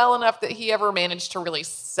not well enough that he ever managed to really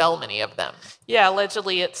sell many of them. Yeah,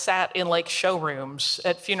 allegedly it sat in like showrooms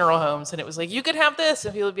at funeral homes, and it was like, you could have this,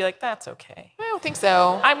 and people would be like, that's okay. I don't think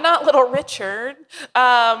so. I'm not Little Richard.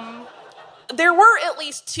 There were at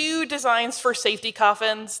least 2 designs for safety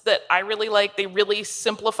coffins that I really like. They really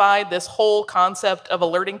simplified this whole concept of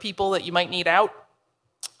alerting people that you might need out.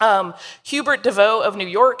 Hubert Deveau of New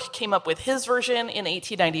York came up with his version in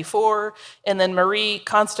 1894, and then Marie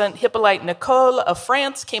Constant Hippolyte Nicole of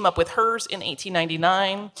France came up with hers in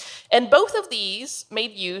 1899. And both of these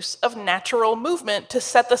made use of natural movement to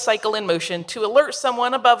set the cycle in motion to alert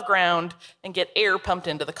someone above ground and get air pumped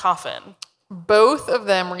into the coffin. Both of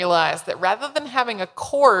them realized that rather than having a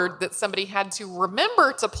cord that somebody had to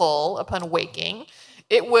remember to pull upon waking,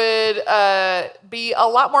 it would be a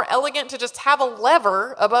lot more elegant to just have a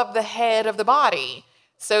lever above the head of the body.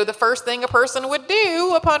 So the first thing a person would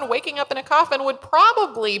do upon waking up in a coffin would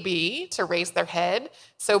probably be to raise their head.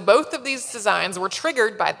 So both of these designs were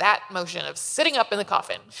triggered by that motion of sitting up in the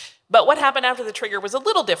coffin. But what happened after the trigger was a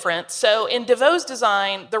little different. So in Devoe's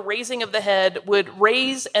design, the raising of the head would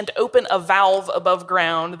raise and open a valve above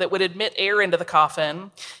ground that would admit air into the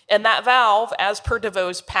coffin. And that valve, as per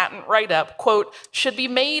Devoe's patent write-up, quote, should be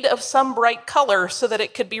made of some bright color so that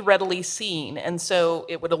it could be readily seen. And so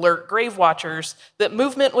it would alert grave watchers that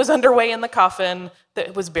movement was underway in the coffin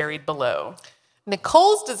that was buried below.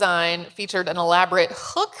 Nicole's design featured an elaborate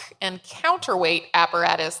hook and counterweight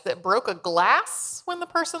apparatus that broke a glass when the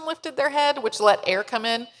person lifted their head, which let air come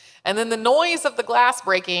in. And then the noise of the glass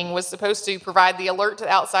breaking was supposed to provide the alert to the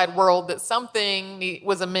outside world that something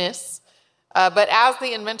was amiss. But as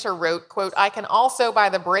the inventor wrote, quote, I can also, by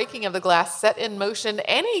the breaking of the glass, set in motion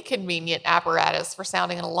any convenient apparatus for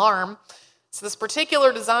sounding an alarm. So this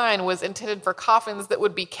particular design was intended for coffins that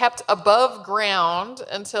would be kept above ground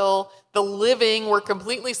until the living were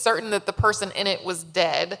completely certain that the person in it was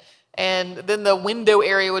dead. And then the window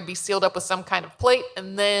area would be sealed up with some kind of plate,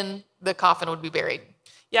 and then the coffin would be buried.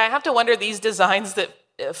 Yeah, I have to wonder these designs that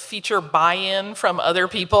feature buy-in from other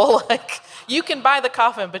people. Like, you can buy the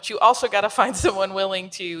coffin, but you also got to find someone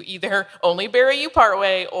willing to either only bury you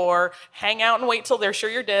partway or hang out and wait till they're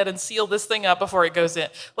sure you're dead and seal this thing up before it goes in.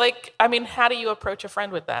 Like, I mean, how do you approach a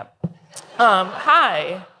friend with that?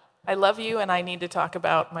 Hi, I love you and I need to talk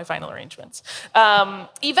about my final arrangements.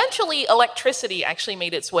 Eventually, electricity actually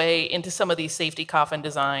made its way into some of these safety coffin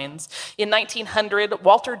designs. In 1900,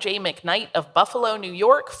 Walter J. McKnight of Buffalo, New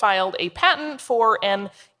York, filed a patent for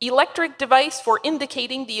an electric device for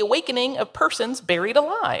indicating the awakening of persons buried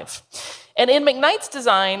alive. And in McKnight's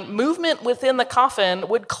design, movement within the coffin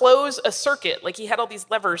would close a circuit. Like, he had all these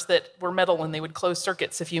levers that were metal and they would close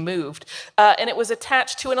circuits if you moved. And it was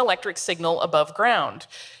attached to an electric signal above ground.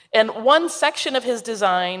 And one section of his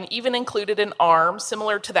design even included an arm,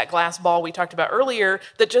 similar to that glass ball we talked about earlier,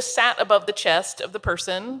 that just sat above the chest of the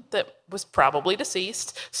person that was probably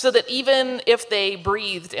deceased, so that even if they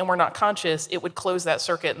breathed and were not conscious, it would close that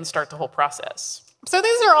circuit and start the whole process. So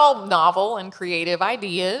these are all novel and creative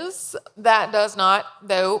ideas. That does not,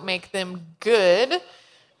 though, make them good.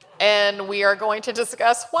 And we are going to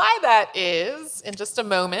discuss why that is in just a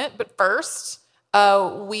moment. But first,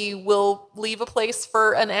 we will leave a place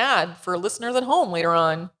for an ad for listeners at home later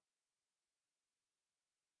on.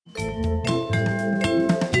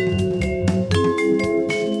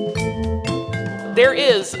 There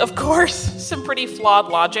is, of course, some pretty flawed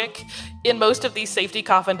logic in most of these safety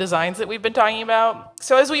coffin designs that we've been talking about.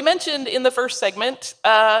 So as we mentioned in the first segment,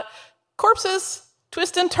 corpses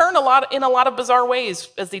twist and turn in a lot of bizarre ways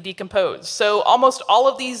as they decompose. So almost all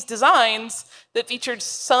of these designs that featured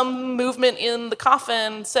some movement in the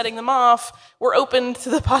coffin setting them off were open to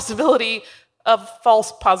the possibility of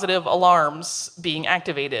false positive alarms being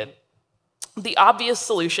activated. The obvious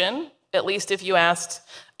solution, at least if you asked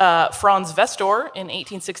Franz Vestor in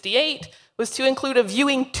 1868, was to include a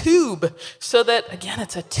viewing tube so that, again,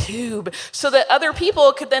 it's a tube, so that other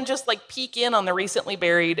people could then just like peek in on the recently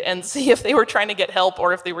buried and see if they were trying to get help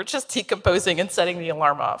or if they were just decomposing and setting the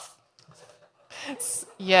alarm off.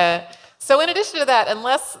 Yeah. So in addition to that,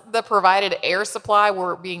 unless the provided air supply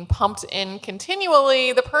were being pumped in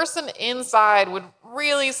continually, the person inside would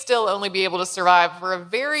really still only be able to survive for a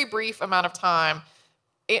very brief amount of time.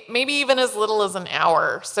 Maybe even as little as an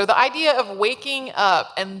hour. So the idea of waking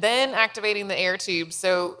up and then activating the air tube,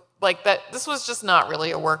 so like that, this was just not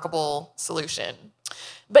really a workable solution.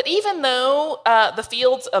 But even though the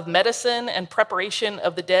fields of medicine and preparation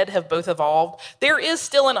of the dead have both evolved, there is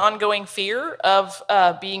still an ongoing fear of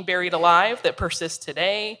being buried alive that persists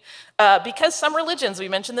today. Because some religions, we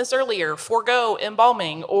mentioned this earlier, forego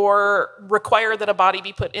embalming or require that a body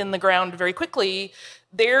be put in the ground very quickly,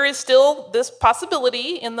 there is still this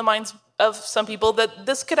possibility in the minds of some people that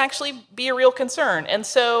this could actually be a real concern. And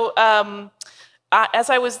so as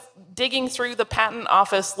I was digging through the patent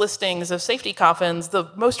office listings of safety coffins,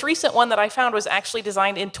 the most recent one that I found was actually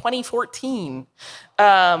designed in 2014.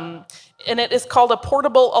 And it is called a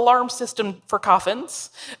portable alarm system for coffins.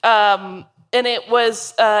 And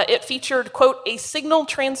it featured, quote, a signal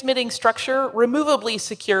transmitting structure removably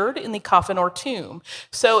secured in the coffin or tomb.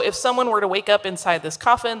 So if someone were to wake up inside this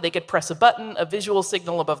coffin, they could press a button, a visual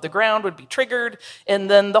signal above the ground would be triggered, and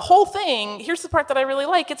then the whole thing, here's the part that I really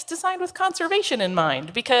like, it's designed with conservation in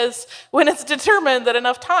mind, because when it's determined that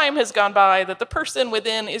enough time has gone by that the person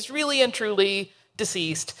within is really and truly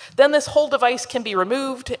deceased, then this whole device can be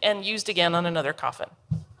removed and used again on another coffin.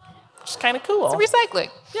 Which is kind of cool. It's recycling.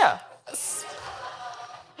 Yeah.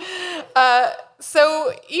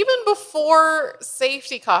 So even before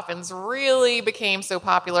safety coffins really became so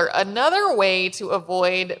popular, another way to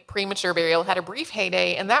avoid premature burial had a brief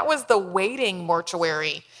heyday, and that was the waiting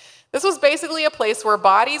mortuary. This was basically a place where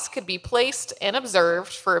bodies could be placed and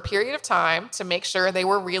observed for a period of time to make sure they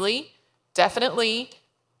were really, definitely,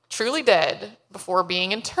 truly dead before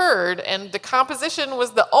being interred, and decomposition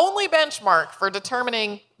was the only benchmark for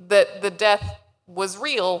determining that the death was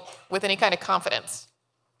real with any kind of confidence.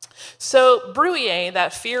 So Bruyère,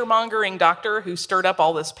 that fear-mongering doctor who stirred up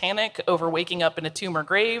all this panic over waking up in a tomb or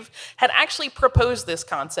grave, had actually proposed this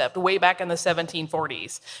concept way back in the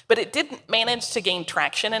 1740s. But it didn't manage to gain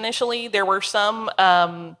traction initially. There were some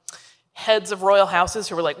heads of royal houses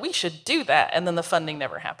who were like, we should do that, and then the funding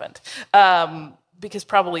never happened. Because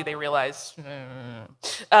probably they realized...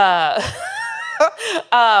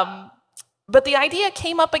 But the idea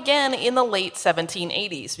came up again in the late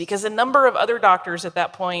 1780s because a number of other doctors at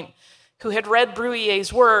that point who had read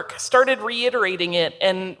Bruyère's work started reiterating it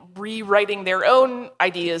and rewriting their own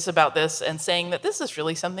ideas about this and saying that this is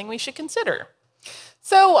really something we should consider.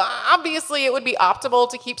 So obviously it would be optimal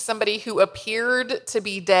to keep somebody who appeared to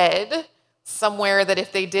be dead somewhere that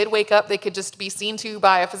if they did wake up, they could just be seen to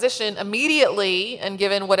by a physician immediately and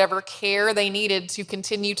given whatever care they needed to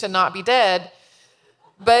continue to not be dead.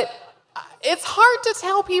 But it's hard to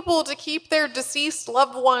tell people to keep their deceased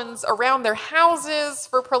loved ones around their houses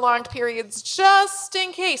for prolonged periods just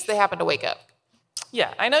in case they happen to wake up.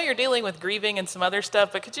 Yeah, I know you're dealing with grieving and some other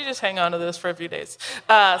stuff, but could you just hang on to this for a few days?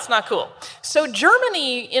 It's not cool. So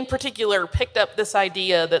Germany, in particular, picked up this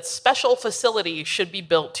idea that special facilities should be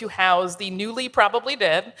built to house the newly probably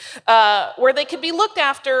dead, where they could be looked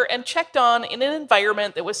after and checked on in an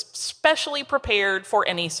environment that was specially prepared for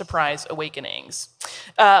any surprise awakenings.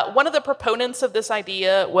 One of the proponents of this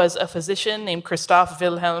idea was a physician named Christoph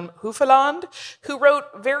Wilhelm Hufeland, who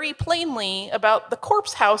wrote very plainly about the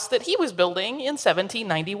corpse house that he was building in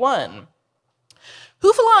 1791.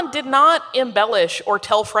 Hufeland did not embellish or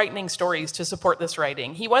tell frightening stories to support this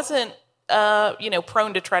writing. He wasn't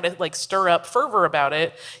prone to try to stir up fervor about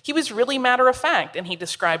it. He was really matter of fact, and he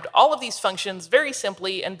described all of these functions very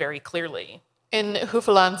simply and very clearly. In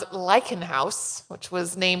Hufeland's Leichenhaus, which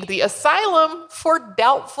was named the Asylum for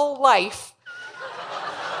Doubtful Life.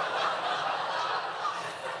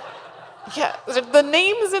 Yeah, the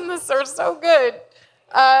names in this are so good.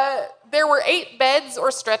 There were 8 beds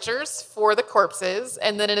or stretchers for the corpses,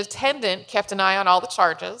 and then an attendant kept an eye on all the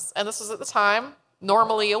charges. And this was at the time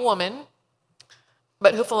normally a woman.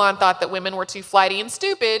 But Hufeland thought that women were too flighty and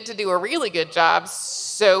stupid to do a really good job,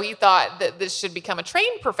 so he thought that this should become a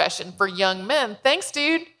trained profession for young men. Thanks,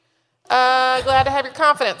 dude. Glad to have your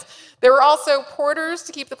confidence. There were also porters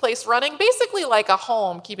to keep the place running, basically like a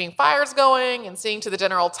home, keeping fires going and seeing to the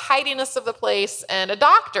general tidiness of the place, and a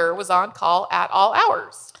doctor was on call at all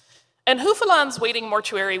hours. And Hufeland's waiting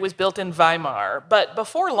mortuary was built in Weimar, but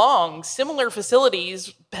before long, similar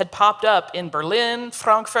facilities had popped up in Berlin,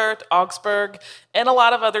 Frankfurt, Augsburg, and a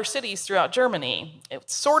lot of other cities throughout Germany.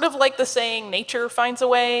 It's sort of like the saying, nature finds a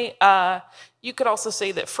way. You could also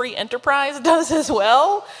say that free enterprise does as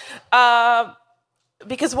well,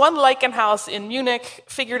 because one Leichenhaus in Munich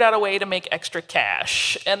figured out a way to make extra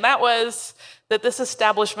cash, and that was that this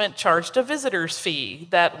establishment charged a visitor's fee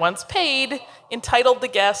that, once paid, entitled the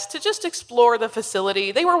guests to just explore the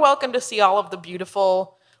facility. They were welcome to see all of the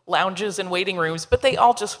beautiful lounges and waiting rooms, but they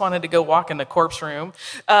all just wanted to go walk in the corpse room.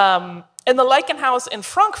 And the Leichenhaus in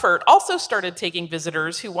Frankfurt also started taking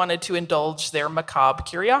visitors who wanted to indulge their macabre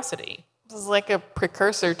curiosity. This is like a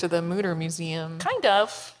precursor to the Mutter Museum. Kind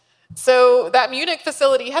of. So that Munich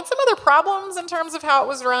facility had some other problems in terms of how it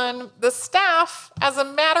was run. The staff, as a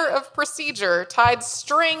matter of procedure, tied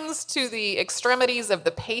strings to the extremities of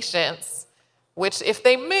the patients, which, if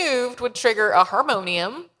they moved, would trigger a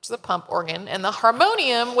harmonium, which is a pump organ. And the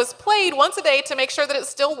harmonium was played once a day to make sure that it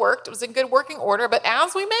still worked. It was in good working order. But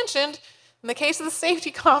as we mentioned, in the case of the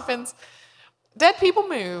safety coffins, dead people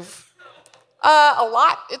move. A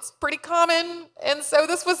lot. It's pretty common. And so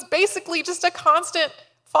this was basically just a constant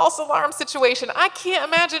false alarm situation. I can't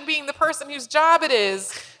imagine being the person whose job it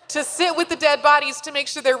is to sit with the dead bodies to make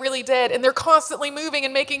sure they're really dead, and they're constantly moving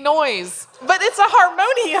and making noise. But it's a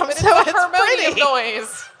harmonium, But so it's a harmonium pretty.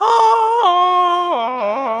 noise.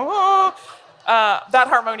 That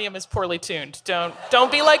harmonium is poorly tuned.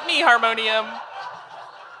 Don't be like me, harmonium.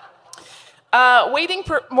 Waiting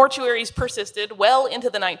mortuaries persisted well into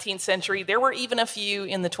the 19th century. There were even a few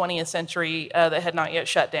in the 20th century that had not yet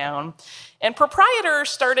shut down. And proprietors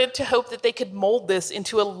started to hope that they could mold this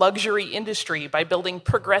into a luxury industry by building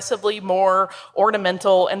progressively more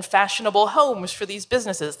ornamental and fashionable homes for these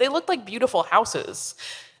businesses. They looked like beautiful houses.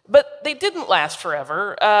 But they didn't last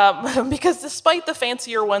forever, because despite the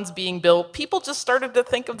fancier ones being built, people just started to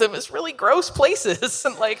think of them as really gross places.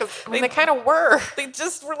 And they kind of were. They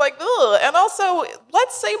just were like, ugh. And also,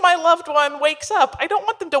 let's say my loved one wakes up. I don't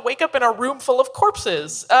want them to wake up in a room full of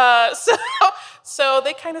corpses. So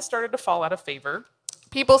they kind of started to fall out of favor.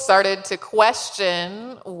 People started to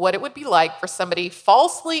question what it would be like for somebody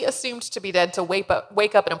falsely assumed to be dead to wake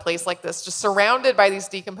up in a place like this, just surrounded by these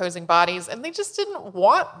decomposing bodies, and they just didn't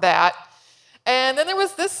want that. And then there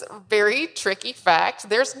was this very tricky fact.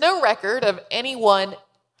 There's no record of anyone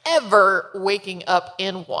ever waking up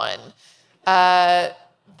in one. That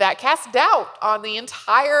cast doubt on the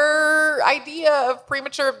entire idea of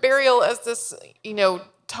premature burial as this,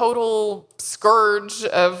 total scourge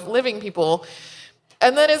of living people.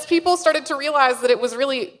 And then as people started to realize that it was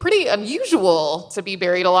really pretty unusual to be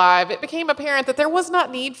buried alive, it became apparent that there was not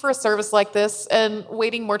need for a service like this, and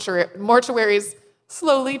waiting mortuaries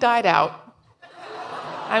slowly died out.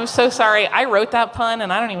 I'm so sorry. I wrote that pun,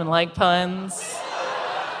 and I don't even like puns.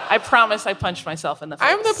 I promise I punched myself in the face.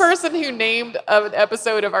 I'm the person who named an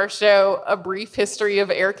episode of our show A Brief History of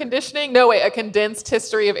Air Conditioning. No, wait, A Condensed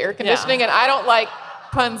History of Air Conditioning, and I don't like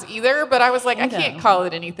puns either, but I was like, I can't call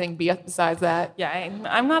it anything besides that. Yeah,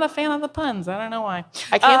 I'm not a fan of the puns. I don't know why.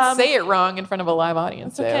 I can't say it wrong in front of a live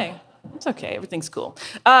audience. It's okay. It's okay. Everything's cool.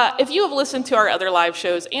 If you have listened to our other live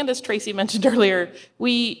shows, and as Tracy mentioned earlier,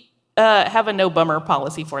 we have a no bummer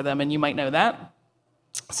policy for them, and you might know that.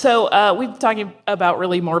 So we've been talking about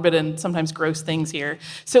really morbid and sometimes gross things here.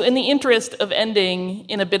 So in the interest of ending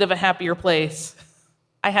in a bit of a happier place,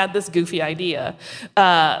 I had this goofy idea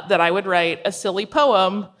that I would write a silly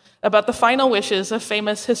poem about the final wishes of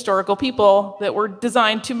famous historical people that were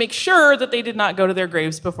designed to make sure that they did not go to their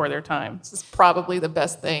graves before their time. This is probably the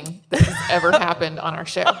best thing that has ever happened on our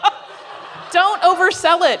show. Don't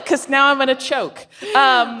oversell it, because now I'm going to choke.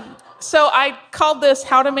 So I called this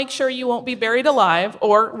How to Make Sure You Won't Be Buried Alive,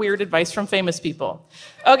 or Weird Advice from Famous People.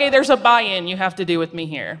 Okay, there's a buy-in you have to do with me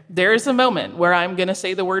here. There is a moment where I'm going to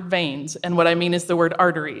say the word veins, and what I mean is the word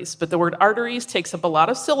arteries. But the word arteries takes up a lot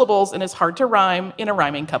of syllables and is hard to rhyme in a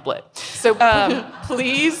rhyming couplet. So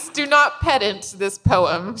please do not pedant this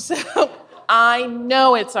poem. So I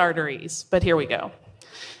know it's arteries, but here we go.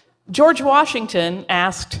 George Washington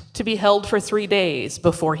asked to be held for 3 days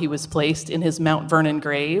before he was placed in his Mount Vernon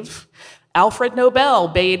grave. Alfred Nobel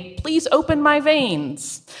bade, "Please open my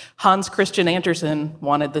veins." Hans Christian Andersen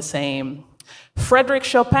wanted the same. Frederick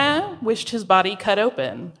Chopin wished his body cut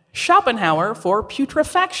open. Schopenhauer for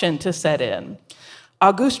putrefaction to set in.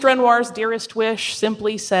 Auguste Renoir's dearest wish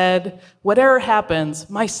simply said, "Whatever happens,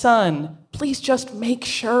 my son, please just make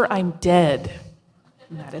sure I'm dead."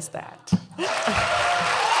 And that is that.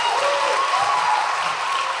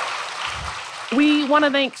 We want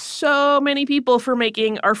to thank so many people for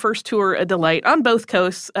making our first tour a delight on both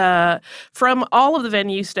coasts, from all of the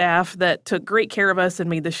venue staff that took great care of us and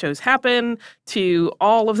made the shows happen, to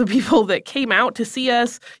all of the people that came out to see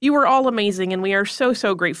us. You were all amazing, and we are so,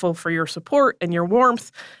 so grateful for your support and your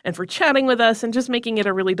warmth and for chatting with us and just making it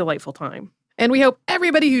a really delightful time. And we hope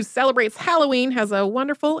everybody who celebrates Halloween has a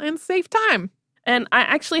wonderful and safe time. And I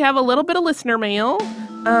actually have a little bit of listener mail,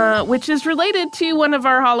 which is related to one of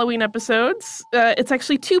our Halloween episodes. It's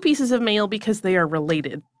actually 2 pieces of mail because they are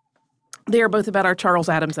related. They are both about our Charles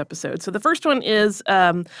Addams episode. So the first one is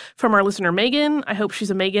from our listener, Megan. I hope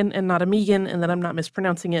she's a Megan and not a Megan, and that I'm not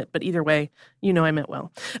mispronouncing it. But either way, you know I meant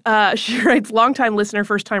well. She writes, longtime listener,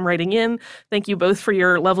 first time writing in. Thank you both for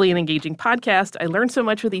your lovely and engaging podcast. I learned so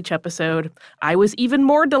much with each episode. I was even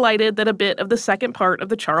more delighted that a bit of the second part of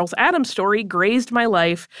the Charles Addams story grazed my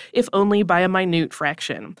life, if only by a minute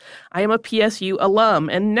fraction. I am a PSU alum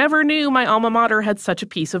and never knew my alma mater had such a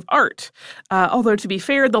piece of art. Although, to be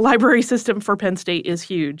fair, the library system for Penn State is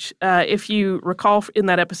huge. If you recall in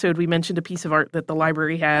that episode, we mentioned a piece of art that the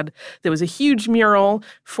library had. There was a huge mural,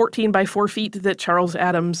 14 by 4 feet, that Charles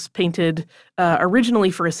Addams painted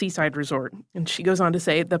originally for a seaside resort. And she goes on to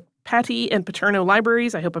say, the Patty and Paterno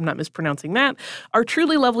libraries, I hope I'm not mispronouncing that, are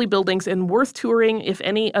truly lovely buildings and worth touring if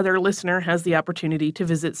any other listener has the opportunity to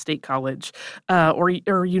visit State College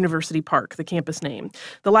or University Park, the campus name.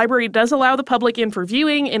 The library does allow the public in for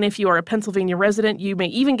viewing, and if you are a Pennsylvania resident, you may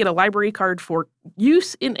even get a library card for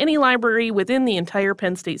use in any library within the entire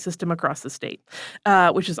Penn State system across the state,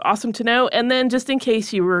 which is awesome to know. And then just in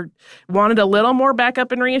case you wanted a little more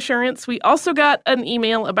backup and reassurance, we also got an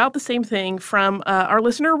email about the same thing from our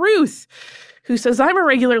listener, Ruth, who says, I'm a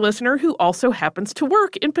regular listener who also happens to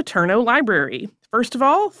work in Paterno Library. First of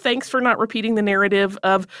all, thanks for not repeating the narrative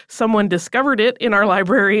of someone discovered it in our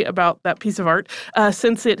library about that piece of art,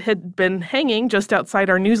 since it had been hanging just outside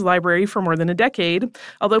our news library for more than a decade,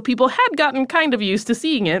 although people had gotten kind of used to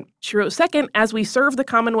seeing it. She wrote, second, as we serve the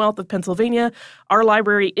Commonwealth of Pennsylvania, our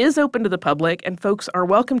library is open to the public, and folks are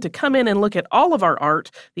welcome to come in and look at all of our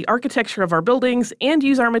art, the architecture of our buildings, and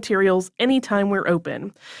use our materials anytime we're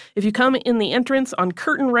open. If you come in the entrance on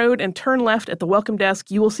Curtin Road and turn left at the welcome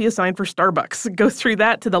desk, you will see a sign for Starbucks. Go through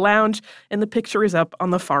that to the lounge, and the picture is up on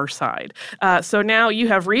the far side. So now you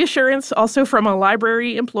have reassurance also from a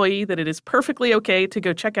library employee that it is perfectly okay to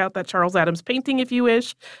go check out that Charles Adams painting if you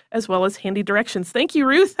wish, as well as handy directions. Thank you,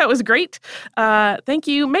 Ruth. That was great. Thank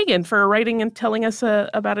you, Megan, for writing and telling us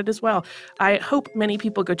about it as well. I hope many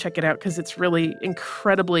people go check it out because it's really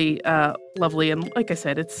incredibly lovely. And like I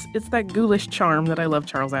said, it's that ghoulish charm that I love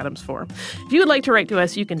Charles Adams for. If you would like to write to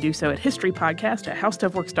us, you can do so at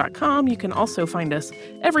historypodcast@howstuffworks.com. You can also find us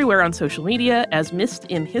everywhere on social media as Missed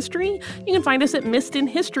in History. You can find us at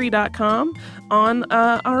missedinhistory.com on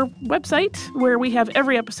our website, where we have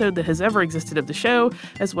every episode that has ever existed of the show,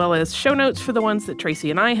 as well as show notes for the ones that Tracy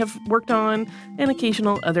and I have worked on, and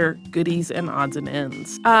occasional other goodies and odds and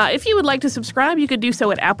ends. If you would like to subscribe, you could do so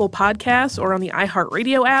at Apple Podcasts or on the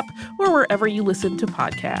iHeartRadio app, or wherever you listen to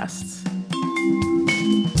podcasts.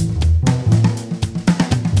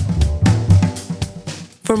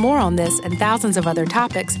 For more on this and thousands of other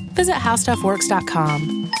topics, visit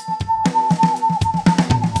howstuffworks.com.